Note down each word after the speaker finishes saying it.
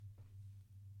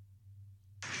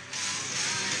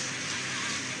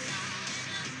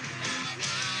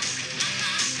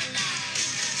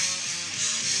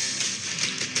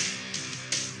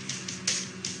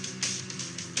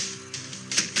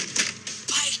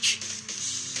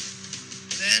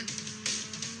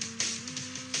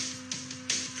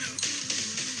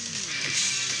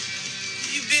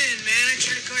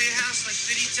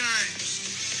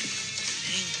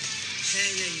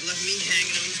left me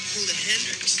hanging. I almost pulled a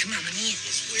Hendrix. Come on, let me in.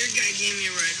 This weird guy gave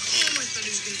me a ride home. I thought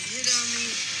he was going to hit on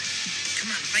me. Come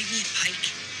on, fight me in,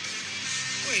 Pike.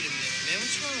 Wait a minute, man.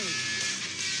 What's wrong with you?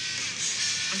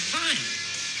 I'm fine.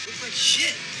 You look like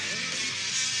shit, man.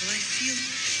 Well, I feel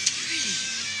pretty.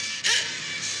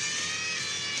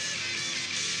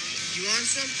 You on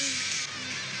something?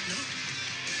 No?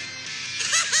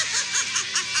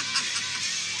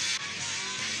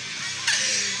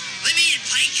 Let me in,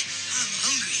 Pike. I'm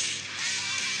hungry.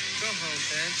 Go home,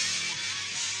 Ben.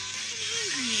 I'm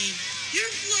hungry.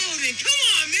 You're floating. Come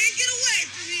on, man. Get away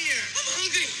from here. I'm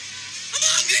hungry. I'm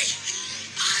hungry.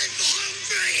 I'm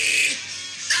hungry.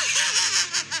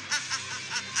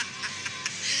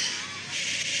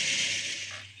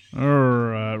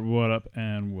 Alright, what up,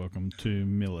 and welcome to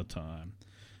Miller Time.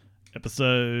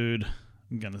 Episode,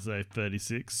 I'm going to say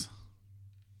 36,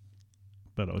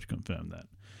 but I'll confirm that.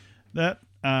 That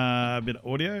bit of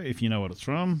audio, if you know what it's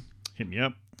from, hit me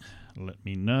up, let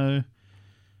me know.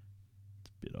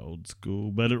 It's a bit old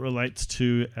school, but it relates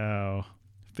to our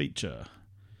feature,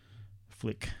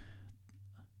 Flick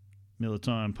Miller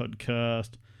Time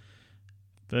podcast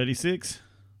 36.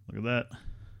 Look at that.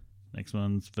 Next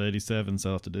one's 37,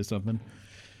 so I'll have to do something.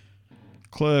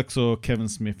 Clerks or Kevin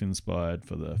Smith inspired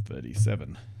for the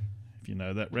 37. If you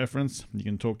know that reference, you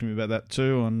can talk to me about that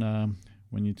too on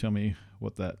when you tell me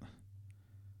what that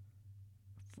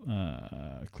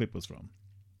clip was from.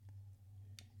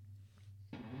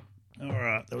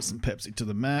 Alright, that was some Pepsi to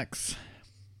the max.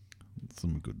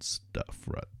 Some good stuff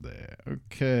right there.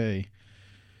 Okay.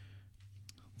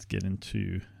 Let's get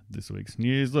into this week's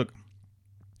news. Look,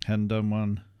 hadn't done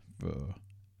one for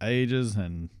ages,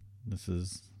 and this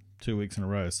is 2 weeks in a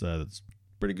row, so that's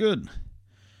pretty good.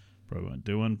 Probably won't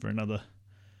do one for another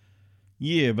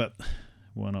year, but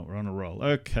why not? We're on a roll.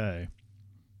 Okay.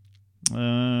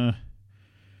 Who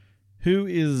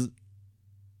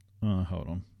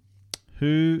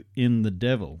in the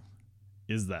devil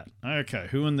is that? Okay,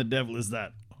 who in the devil is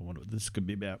that? I wonder what this could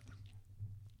be about.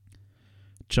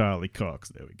 Charlie Cox,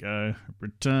 there we go,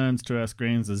 returns to our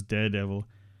screens as Daredevil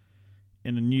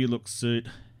in a new look suit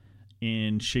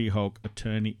in She-Hulk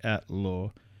Attorney at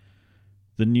Law.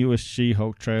 The newest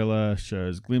She-Hulk trailer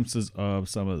shows glimpses of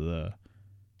some of the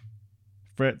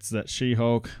threats that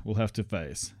She-Hulk will have to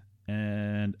face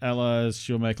and allies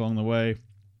she'll make along the way.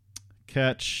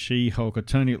 Catch She-Hulk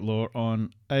Attorney at Law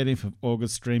on 18th of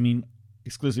August, streaming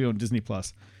exclusively on Disney+.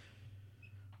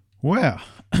 Wow.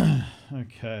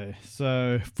 Okay,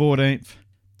 so 14th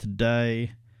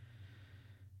today,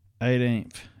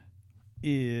 18th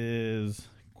is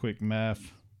quick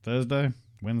math. Thursday?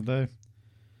 Wednesday?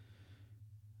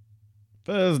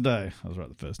 Thursday. I was right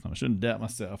the first time. I shouldn't doubt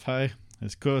myself, hey?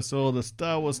 Of course, all the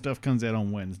Star Wars stuff comes out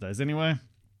on Wednesdays anyway.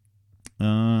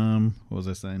 What was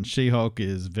I saying? She-Hulk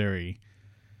is very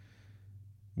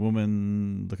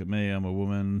woman. Look at me, I'm a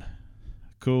woman.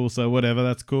 Cool, so whatever,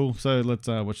 that's cool. So let's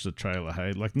watch the trailer,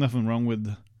 hey? Like, nothing wrong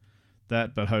with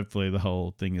that, but hopefully the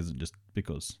whole thing isn't just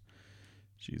because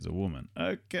she's a woman.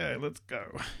 Okay, let's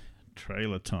go.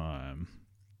 Trailer time.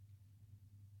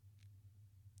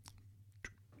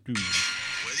 Whether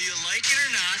you like it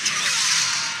or not,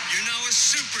 you're now a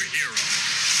superhero.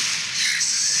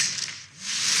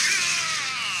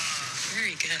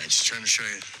 Very good. Just trying to show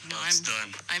you No, how it's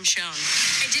done. I'm shown.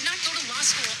 I did not go to law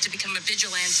school to become a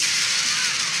vigilante.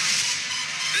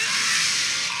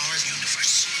 Our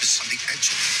universe is on the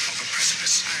edge of a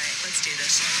precipice. All right, let's do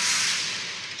this.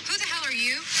 Who the hell are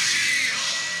you?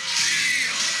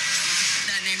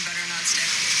 That name better not stick.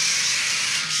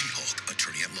 She-Hulk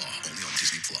Attorney at Law, only on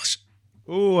Disney+.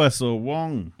 Oh, I saw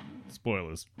Wong.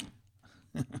 Spoilers.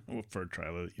 For a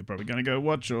trailer that you're probably going to go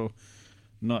watch, or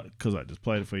not, because I just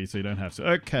played it for you so you don't have to.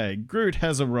 Okay, Groot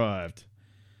has arrived.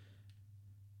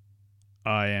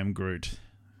 I Am Groot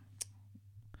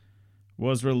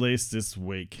was released this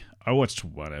week. I watched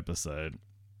one episode.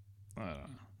 I don't know.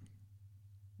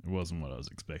 It wasn't what I was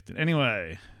expecting.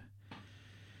 Anyway,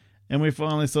 and we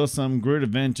finally saw some Groot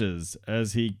adventures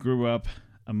as he grew up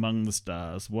among the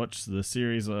stars. Watch the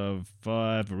series of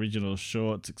 5 original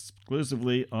shorts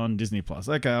exclusively on Disney+.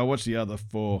 Okay, I'll watch the other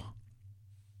 4.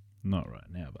 Not right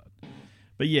now,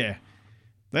 but yeah,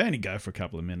 they only go for a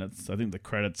couple of minutes. I think the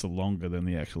credits are longer than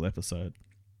the actual episode.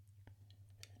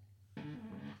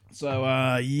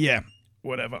 So, yeah,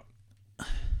 whatever.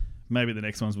 Maybe the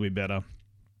next ones will be better.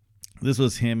 This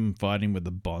was him fighting with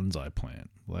the bonsai plant.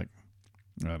 Like,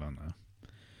 I don't know.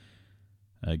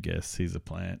 I guess he's a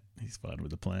plant. He's fighting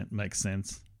with a plant. Makes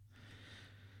sense.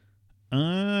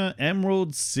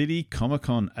 Emerald City Comic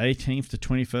Con, 18th to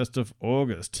 21st of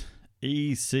August.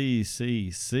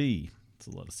 ECCC. It's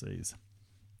a lot of C's.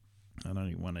 I don't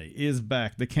even want to. Is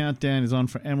back. The countdown is on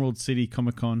for Emerald City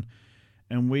Comic Con,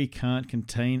 and we can't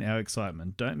contain our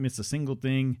excitement. Don't miss a single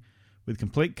thing, with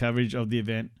complete coverage of the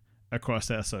event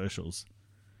across our socials.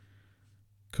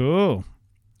 Cool.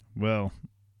 Well,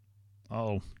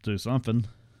 I'll do something.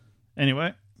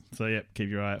 Anyway, so yep, keep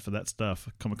your eye out for that stuff.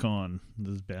 Comic Con.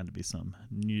 There's bound to be some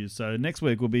news. So next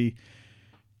week will be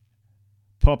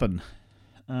popping.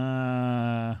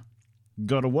 Gotta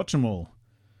watch them all.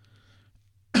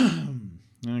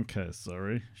 Okay,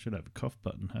 sorry. Should have a cough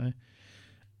button, hey?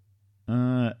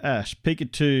 Ash,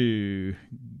 Pikachu,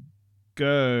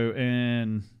 Go,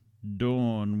 and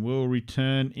Dawn will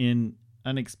return in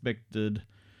unexpected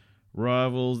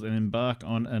rivals and embark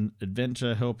on an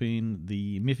adventure helping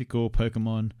the mythical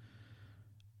Pokemon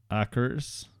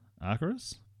Arceus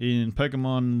in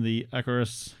Pokemon the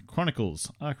Arceus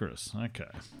Chronicles. Arceus.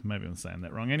 Okay, maybe I'm saying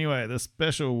that wrong. Anyway, the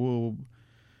special will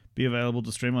be available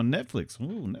to stream on Netflix.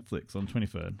 Ooh, Netflix on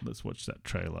 23rd. Let's watch that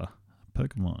trailer.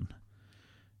 Pokemon.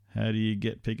 How do you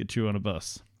get Pikachu on a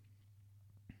bus?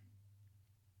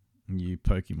 You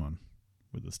Pokemon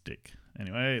with a stick.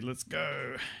 Anyway, let's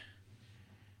go.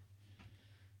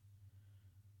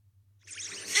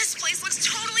 This place looks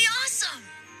totally awesome.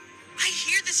 I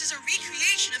hear this is a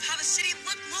recreation of how the city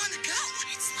looked long ago.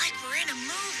 It's like we're in a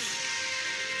movie.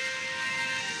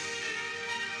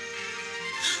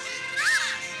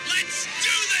 Let's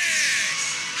do this!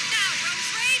 Now, Rose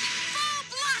Raid, full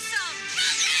blossom!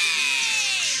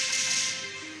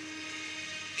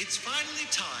 It's finally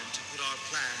time to put our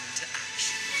plan into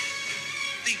action.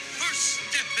 The first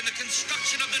step in the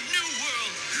construction of the new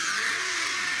world.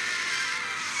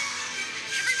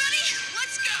 Everybody,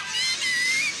 let's go!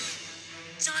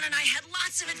 Dawn and I had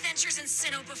lots of adventures in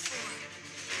Sinnoh before.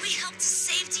 We helped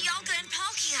save Dialga and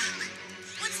Palkia.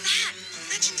 What's that?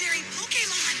 Legendary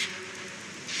Pokemon.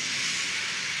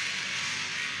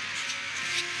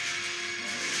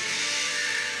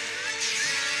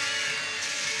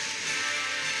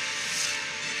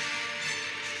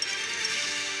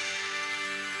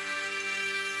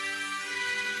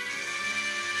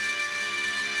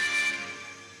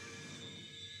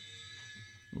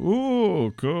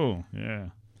 Ooh, cool. Yeah.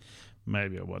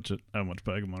 Maybe I'll watch it. I haven't watched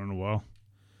Pokemon in a while.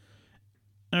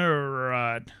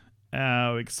 Alright.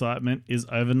 Our excitement is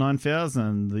over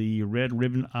 9,000. The Red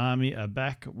Ribbon Army are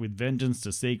back with vengeance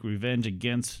to seek revenge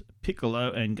against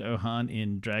Piccolo and Gohan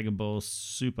in Dragon Ball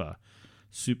Super.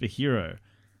 Superhero.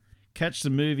 Catch the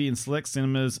movie in select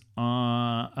cinemas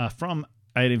from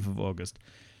 18th of August.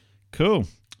 Cool.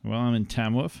 Well, I'm in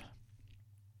Tamworth,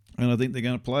 and I think they're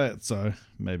going to play it, so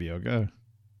maybe I'll go.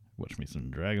 Watch me some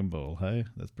Dragon Ball, hey?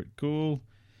 That's pretty cool.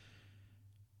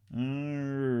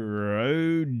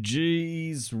 Oh,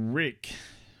 geez, Rick.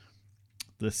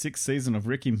 The 6th season of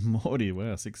Rick and Morty,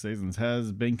 wow, 6 seasons,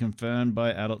 has been confirmed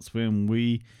by Adult Swim.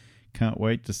 We can't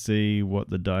wait to see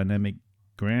what the dynamic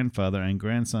grandfather and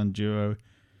grandson duo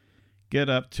get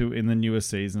up to in the newest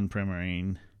season,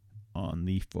 premiering on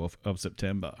the 4th of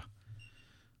September.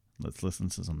 Let's listen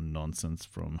to some nonsense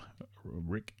from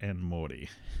Rick and Morty.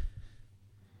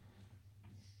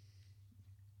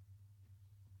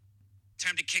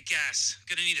 Time to kick ass.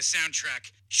 Gonna need a soundtrack.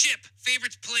 Ship,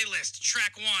 favorites playlist,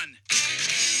 track 1.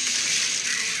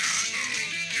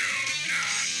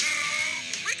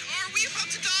 Rick, are we about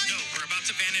to die? No, we're about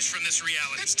to vanish from this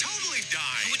reality. That's totally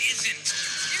die. No, it isn't.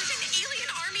 There's an alien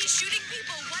army shooting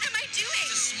people. What am I doing?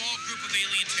 It's a small group of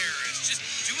alien terrorists. Just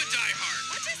do a Die Hard.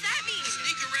 What does that mean?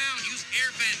 Sneak around, use air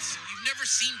vents. You've never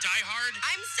seen Die Hard?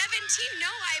 I'm 17.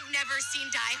 No, I've never seen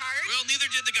Die Hard. Well, neither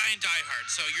did the guy in Die Hard,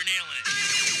 so you're nailing it.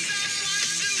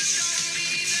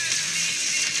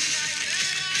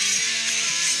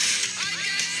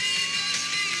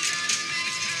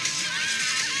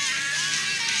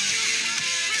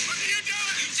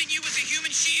 Using you as a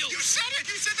human shield. You said it!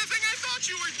 You said the thing I thought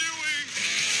you were doing!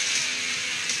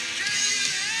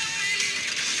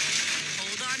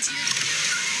 Hold on to your...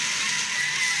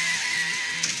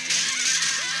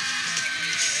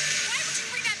 Why would you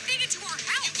bring that thing into our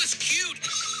house? It was cute.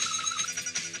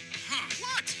 Huh.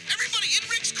 What? Everybody in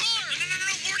Rick's car!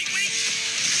 No, Morty, wait.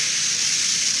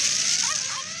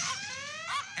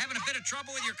 Having a bit of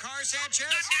trouble with your car, Sanchez?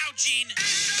 Not now, Gene.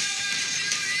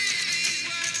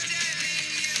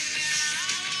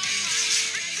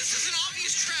 This is an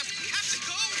obvious trap. We have to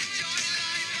go.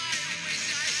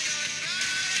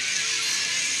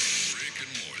 Rick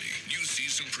and Morty. New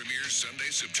season premieres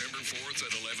Sunday, September 4th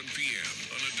at 11 p.m.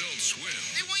 on Adult Swim.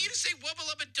 They want you to say wubble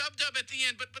up and dub dub at the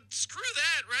end, but screw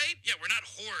that, right? Yeah, we're not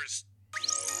whores.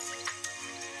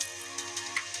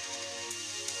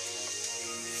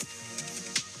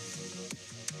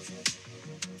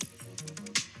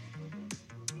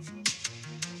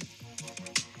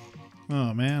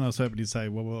 Oh man, I was hoping you'd say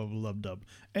lub dub.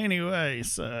 Anyway,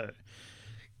 so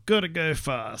gotta go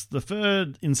fast. The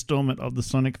third installment of the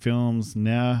Sonic films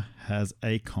now has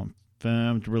a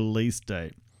confirmed release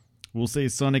date. We'll see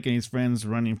Sonic and his friends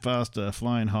running faster,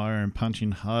 flying higher, and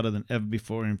punching harder than ever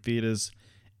before in theaters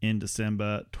in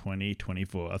December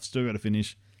 2024. I've still got to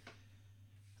finish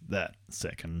that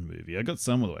second movie. I got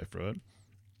some of the way through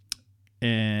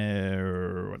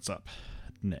it. What's up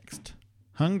next?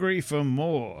 Hungry for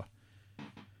more.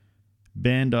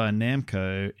 Bandai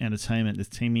Namco Entertainment is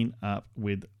teaming up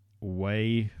with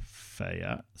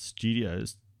Wayfarer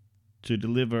Studios to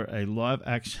deliver a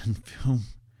live-action film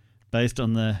based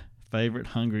on the favorite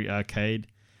Hungry arcade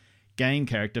game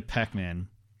character Pac-Man.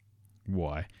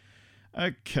 Why?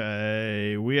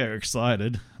 Okay, we are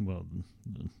excited. Well,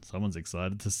 someone's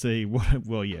excited to see what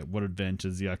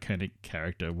adventures the iconic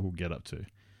character will get up to.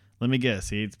 Let me guess,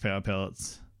 he eats power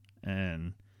pellets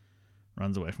and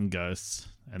runs away from ghosts,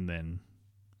 and then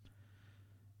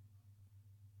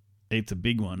eats a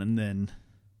big one, and then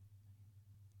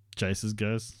chases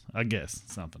ghosts. I guess,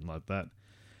 something like that.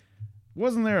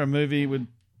 Wasn't there a movie with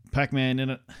Pac-Man in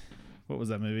it? What was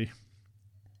that movie?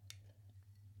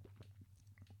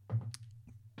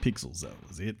 Pixels, that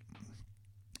was it.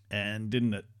 And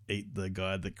didn't it eat the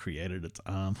guy that created its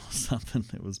arm or something?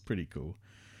 It was pretty cool.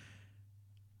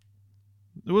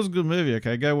 It was a good movie.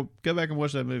 Okay, go back and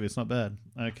watch that movie. It's not bad.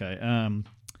 Okay,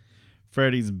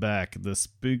 Freddy's back. The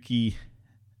spooky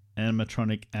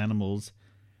animatronic animals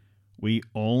we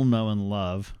all know and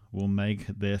love will make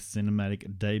their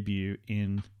cinematic debut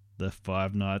in the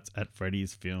Five Nights at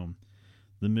Freddy's film.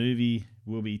 The movie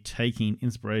will be taking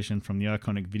inspiration from the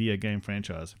iconic video game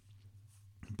franchise,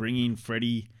 bringing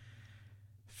Freddy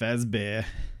Fazbear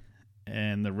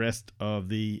and the rest of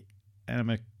the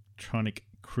animatronic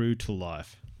crew to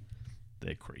life.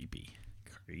 They're creepy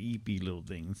little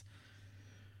things.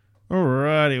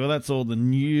 Alrighty, well that's all the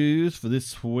news for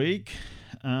this week.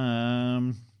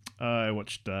 I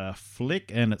watched a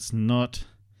flick, and it's not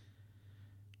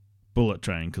Bullet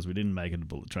Train, because we didn't make it a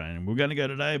Bullet Train. We were going to go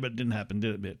today, but it didn't happen,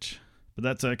 did it, bitch? But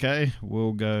that's okay.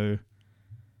 We'll go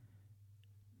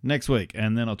next week,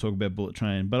 and then I'll talk about Bullet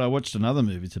Train. But I watched another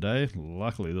movie today.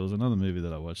 Luckily, there was another movie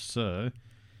that I watched. So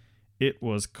it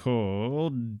was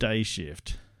called Day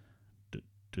Shift.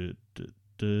 Day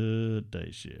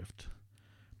Shift.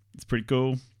 It's pretty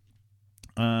cool.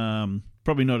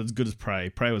 Probably not as good as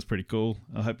Prey. Prey was pretty cool.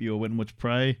 I hope you all went and watched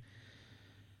Prey.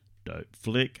 Dope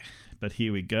flick. But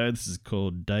here we go. This is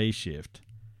called Day Shift.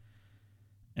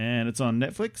 And it's on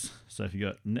Netflix. So if you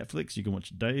got Netflix, you can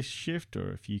watch Day Shift.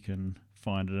 Or if you can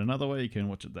find it another way, you can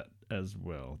watch it that as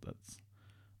well. That's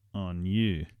on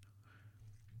you.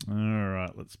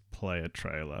 Alright, let's play a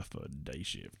trailer for Day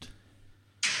Shift.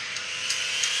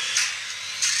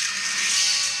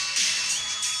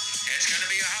 It's gonna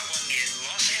be a hot one in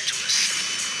Los Angeles.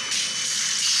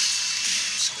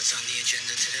 So what's on the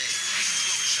agenda today?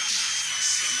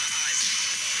 My eyes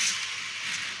closed.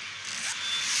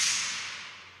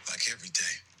 Like every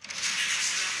day.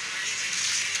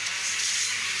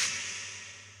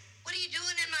 What are you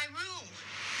doing in my room?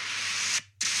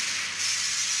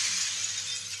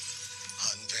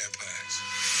 Hunting vampires.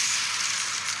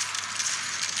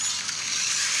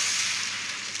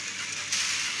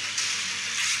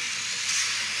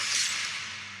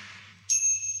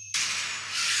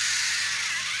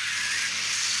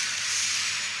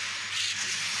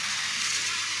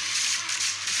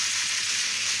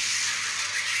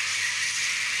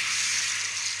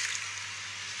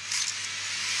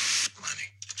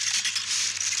 Money.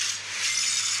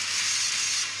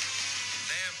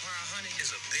 Vampire hunting is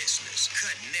a business.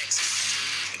 Cut necks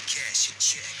and cash your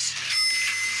checks.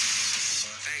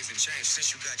 Things have changed since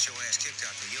you got your ass kicked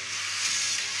out the union.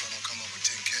 If I don't come up with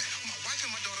 10K, my wife and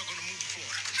my daughter are gonna move to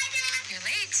Florida. You're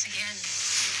late again.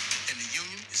 And the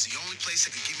union is the only place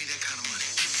that can give me that kind of money.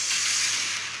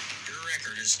 Your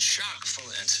record is chock full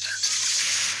of incidents.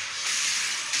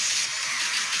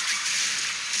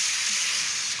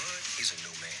 Bud, he's a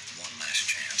new man. One last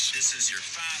chance. This is your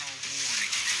final warning.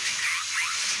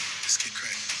 Let's get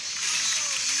crazy.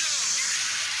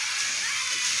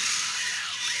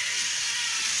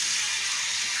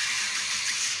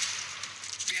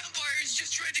 Vampires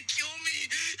just tried to kill me.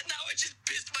 Now I just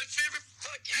pissed my favorite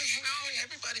fucking. Hey,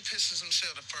 everybody pisses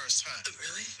themselves the first time.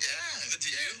 Really? Yeah. Did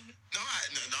you? No,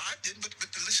 I didn't. But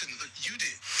listen, look, you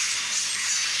did.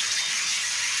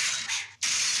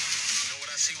 You know what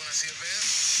I see when I see a vamp?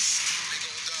 Big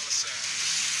old dollar sign.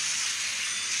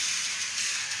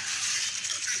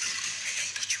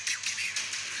 Hey, don't you puke in here.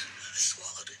 I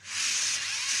swallowed it.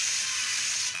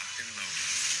 Locked and loaded.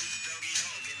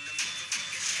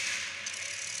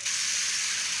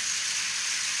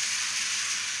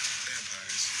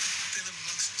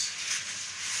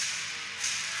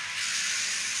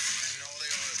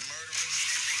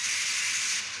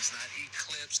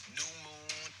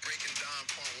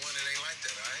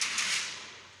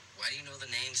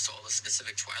 names to all the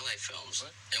specific Twilight films.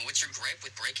 What? And what's your gripe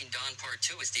with Breaking Dawn Part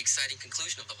 2? It's the exciting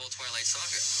conclusion of the whole Twilight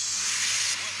saga.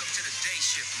 Welcome to the day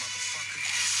shift, motherfucker.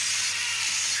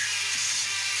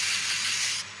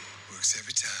 Works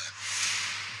every time.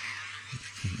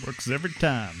 Works every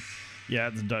time. Yeah,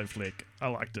 it's a dope flick. I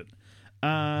liked it.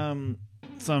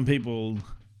 Some people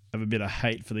have a bit of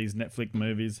hate for these Netflix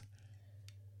movies.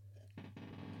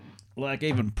 Like,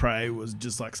 even Prey was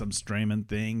just like some streaming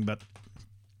thing, but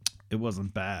it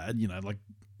wasn't bad. You know, like,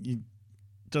 it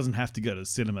doesn't have to go to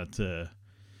cinema to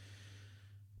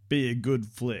be a good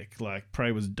flick. Like,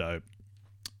 Prey was dope.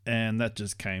 And that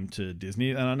just came to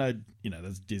Disney. And I know, you know,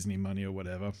 there's Disney money or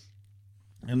whatever.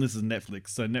 And this is Netflix,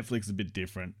 so Netflix is a bit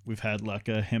different. We've had like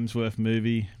a Hemsworth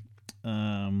movie,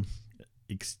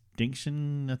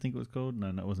 Extinction, I think it was called. No,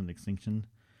 it wasn't Extinction.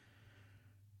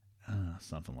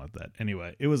 Something like that.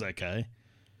 Anyway, it was okay.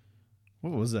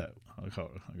 What was that? I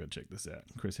gotta check this out.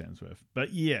 Chris Hemsworth.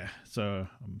 But yeah, so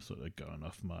I'm sort of going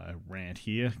off my rant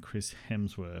here. Chris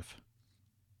Hemsworth.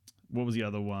 What was the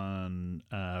other one?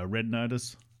 Red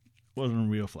Notice. Wasn't a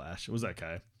real Flash. It was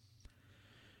okay.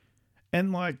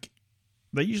 And like,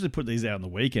 they usually put these out on the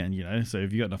weekend, you know, so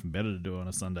if you got nothing better to do on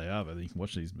a Sunday after, then you can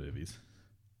watch these movies.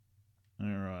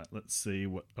 Alright, let's see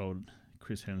what old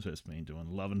Chris Hemsworth's been doing.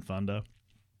 Love and Thunder.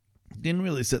 Didn't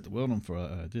really set the world on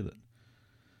fire, did it?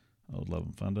 Old Love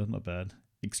and Thunder, not bad.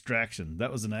 Extraction,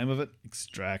 that was the name of it.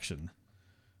 Extraction.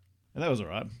 And that was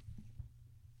alright.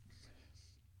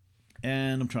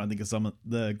 And I'm trying to think of some.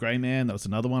 The Grey Man, that was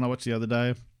another one I watched the other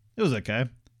day. It was okay.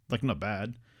 Like, not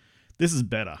bad. This is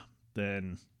better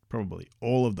than probably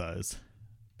all of those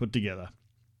put together.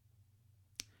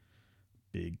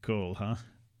 Big call, huh?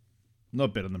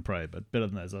 Not better than Prey, but better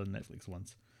than those other Netflix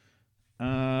ones.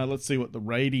 Let's see what the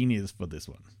rating is for this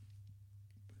one.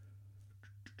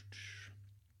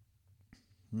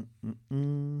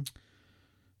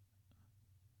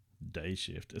 Day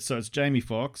Shift. So it's Jamie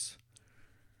Foxx.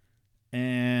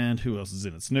 And who else is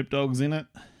in it? Snoop Dogg's in it.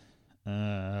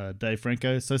 Dave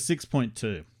Franco. So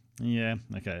 6.2. Yeah,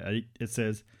 okay. It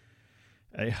says,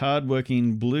 a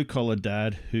hard-working blue-collar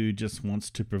dad who just wants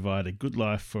to provide a good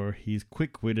life for his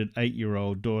quick-witted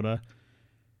 8-year-old daughter.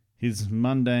 His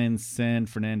mundane San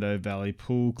Fernando Valley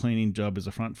pool cleaning job is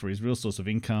a front for his real source of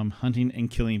income, hunting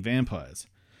and killing vampires.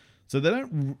 So I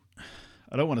don't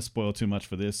want to spoil too much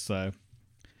for this, so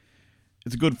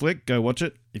it's a good flick. Go watch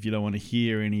it. If you don't want to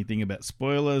hear anything about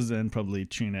spoilers, then probably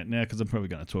tune out now, because I'm probably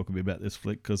going to talk a bit about this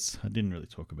flick, because I didn't really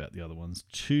talk about the other ones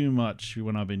too much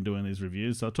when I've been doing these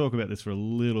reviews. So I'll talk about this for a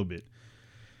little bit.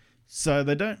 So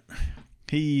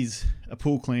he's a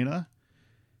pool cleaner,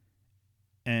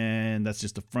 and that's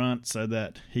just a front so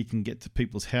that he can get to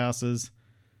people's houses.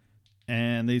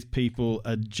 And these people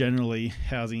are generally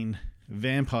housing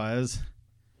vampires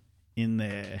in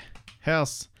their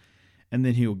house. And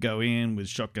then he'll go in with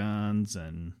shotguns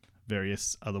and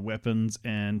various other weapons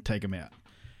and take them out.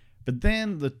 But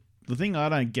then the thing I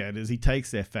don't get is he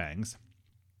takes their fangs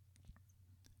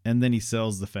and then he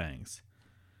sells the fangs.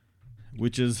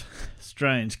 Which is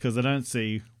strange, because I don't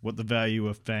see what the value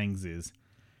of fangs is.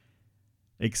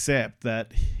 Except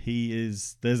that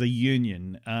there's a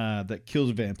union that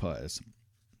kills vampires.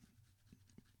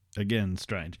 Again,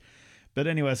 strange. But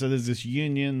anyway, so there's this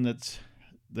union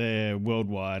they're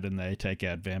worldwide, and they take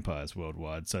out vampires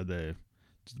worldwide. So they're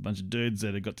just a bunch of dudes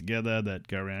that have got together that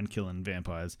go around killing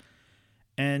vampires.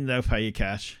 And they'll pay you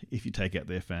cash if you take out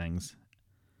their fangs.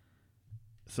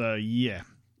 So, yeah.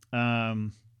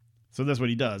 So that's what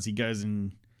he does. He goes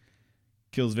and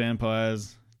kills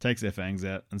vampires, takes their fangs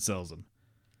out, and sells them.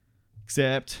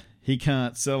 Except he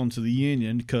can't sell them to the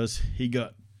union because he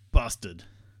got busted.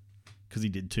 Because he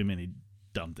did too many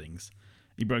dumb things.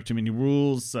 He broke too many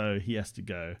rules, so he has to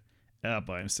go out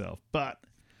by himself. But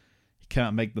he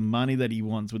can't make the money that he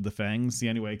wants with the fangs. The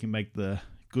only way he can make the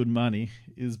good money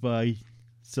is by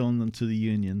selling them to the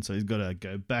union. So he's got to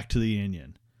go back to the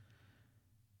union.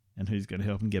 And who's going to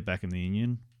help him get back in the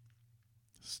union?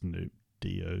 Snoop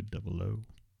D-O-O-O.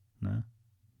 No?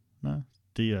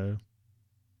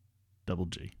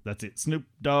 D-O-G-G. That's it. Snoop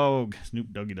Dogg.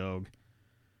 Snoop Doggy Dogg.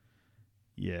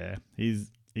 Yeah,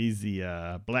 he's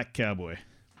the black cowboy.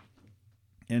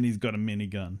 And he's got a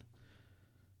minigun.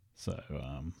 So,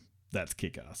 that's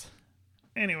kick-ass.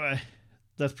 Anyway,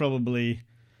 that's probably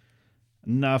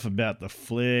enough about the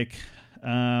flick.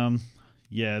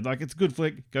 Yeah, like, it's a good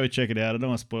flick. Go check it out. I don't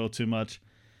want to spoil too much.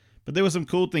 But there were some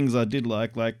cool things I did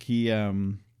like. Like, he's a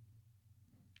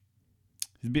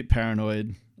bit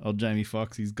paranoid. Old Jamie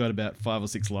Foxx. He's got about 5 or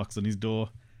 6 locks on his door.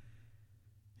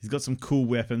 He's got some cool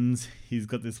weapons. He's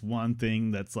got this one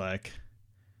thing that's like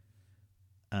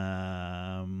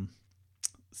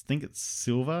think it's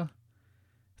silver.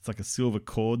 It's like a silver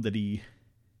cord that he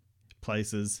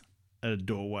places at a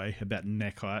doorway about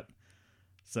neck height,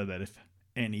 so that if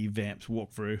any vamps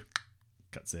walk through,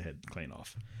 cuts their head clean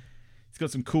off. He's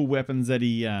got some cool weapons that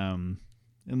he and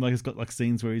like it's got like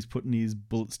scenes where he's putting his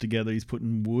bullets together. He's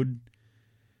putting wood.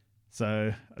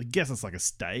 So I guess it's like a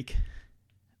stake.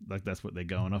 Like that's what they're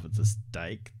going off. It's a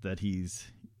stake that he's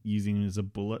using as a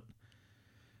bullet.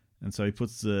 And so he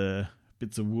puts the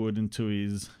bits of wood into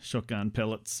his shotgun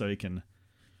pellets so he can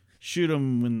shoot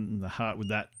them in the heart with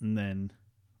that, and then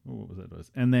what was that?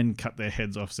 And then cut their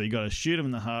heads off. So you got to shoot them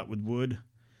in the heart with wood,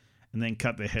 and then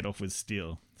cut their head off with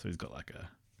steel. So he's got like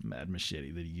a mad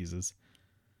machete that he uses.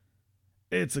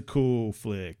 It's a cool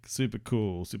flick. Super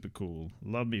cool. Super cool.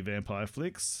 Love me vampire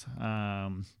flicks.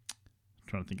 Trying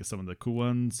to think of some of the cool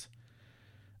ones.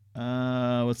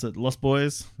 What's it? Lost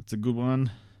Boys. That's a good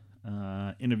one.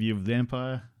 Interview with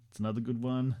Vampire. It's another good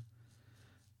one.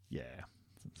 Yeah.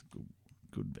 Some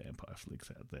good vampire flicks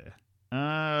out there.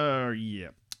 Yeah.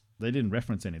 They didn't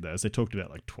reference any of those. They talked about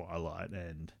like Twilight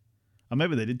and... Or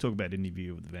maybe they did talk about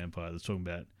Interview with the Vampire. They're talking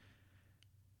about...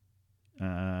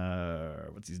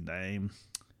 what's his name?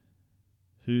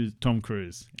 Who's Tom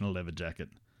Cruise in a leather jacket?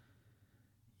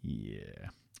 Yeah.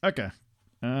 Okay.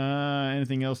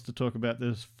 Anything else to talk about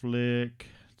this flick?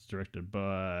 It's directed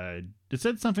by... It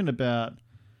said something about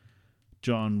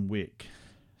John Wick.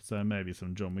 So maybe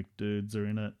some John Wick dudes are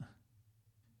in it.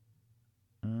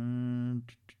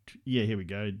 Yeah, here we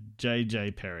go.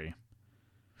 J.J. Perry.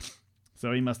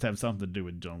 So he must have something to do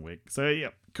with John Wick. So, yeah,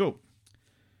 cool.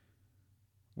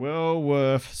 Well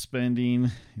worth spending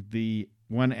the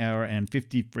 1 hour and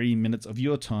 53 minutes of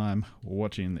your time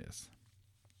watching this.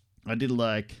 I did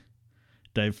like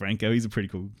Dave Franco. He's a pretty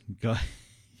cool guy.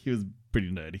 He was pretty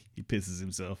nerdy. He pisses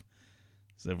himself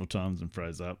several times and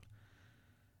throws up.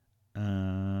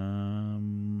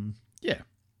 Yeah.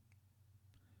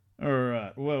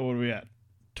 Alright, well, what are we at?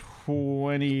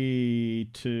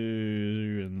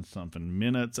 22 and something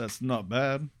minutes. That's not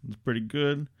bad. It's pretty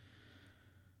good.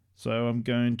 So I'm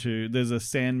going to... There's a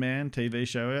Sandman TV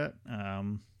show out.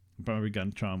 I'm probably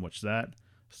going to try and watch that.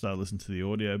 Start listening to the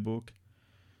audiobook.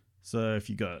 So if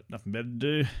you got nothing better to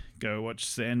do, go watch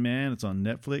Sandman. It's on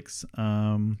Netflix.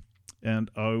 And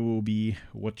I will be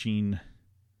watching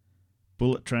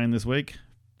Bullet Train this week.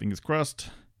 Fingers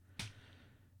crossed.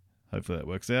 Hopefully that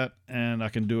works out. And I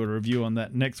can do a review on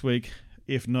that next week.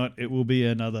 If not, it will be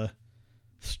another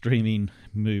streaming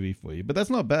movie for you. But that's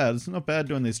not bad. It's not bad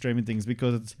doing these streaming things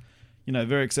because it's, you know,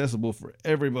 very accessible for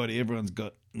everybody. Everyone's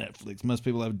got Netflix. Most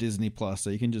people have Disney Plus, so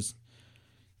you can just,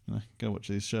 you know, go watch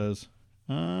these shows.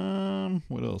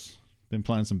 What else? Been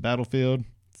playing some Battlefield.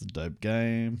 It's a dope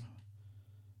game.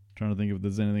 Trying to think if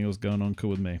there's anything else going on cool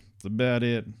with me. That's about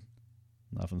it.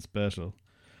 Nothing special.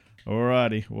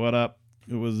 Alrighty, what up?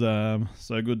 It was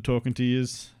so good talking to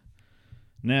yous.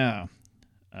 Now,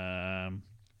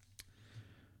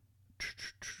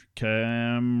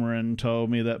 Cameron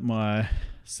told me that my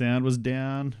sound was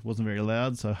down. It wasn't very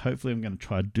loud, so hopefully I'm going to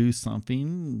try to do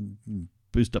something.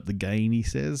 Boost up the gain, he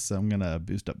says. So I'm going to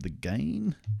boost up the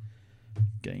gain.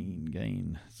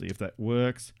 Gain. See if that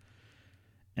works.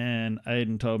 And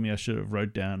Aiden told me I should have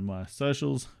wrote down my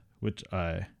socials, which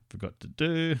I forgot to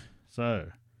do. So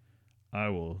I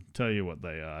will tell you what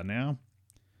they are now.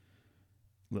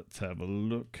 Let's have a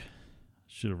look.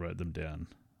 Should have wrote them down.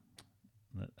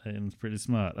 Aiden's pretty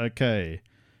smart. Okay.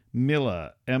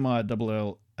 Miller,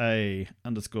 MILLA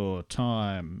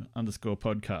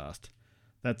 _time_podcast.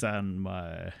 That's on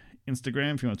my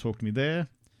Instagram if you want to talk to me there.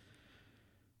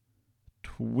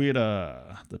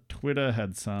 Twitter. The Twitter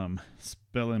had some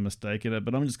spelling mistake in it,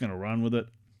 but I'm just going to run with it.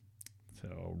 So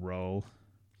I'll roll.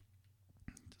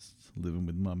 Just living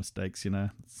with my mistakes, you know.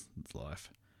 It's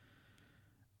life.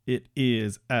 It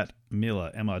is at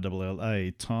Miller,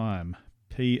 MILLA, time,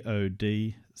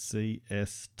 PODCST.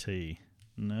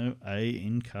 No A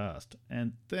in cast.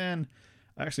 And then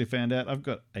I actually found out I've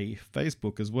got a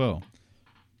Facebook as well.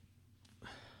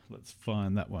 Let's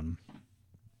find that one.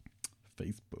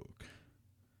 Facebook.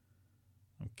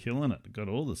 I'm killing it. Got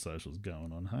all the socials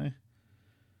going on, hey?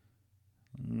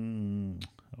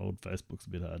 Old Facebook's a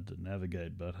bit hard to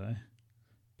navigate, but hey.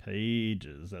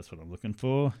 Pages, that's what I'm looking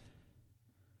for.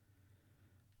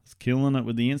 It's killing it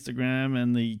with the Instagram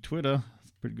and the Twitter.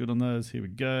 It's pretty good on those. Here we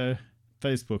go.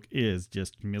 Facebook is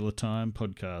just Miller Time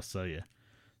Podcast. So yeah,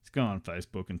 just go on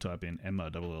Facebook and type in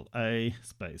MILLA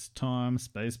space time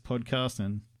space podcast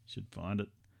and you should find it.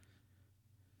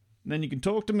 And then you can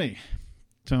talk to me.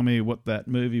 Tell me what that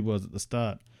movie was at the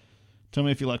start. Tell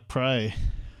me if you like Prey.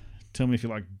 Tell me if you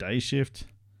like Day Shift.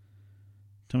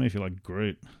 Tell me if you like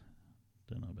Groot.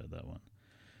 Don't know about that one.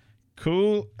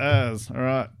 Cool as. All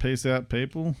right. Peace out,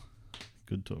 people.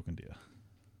 Good talking to you.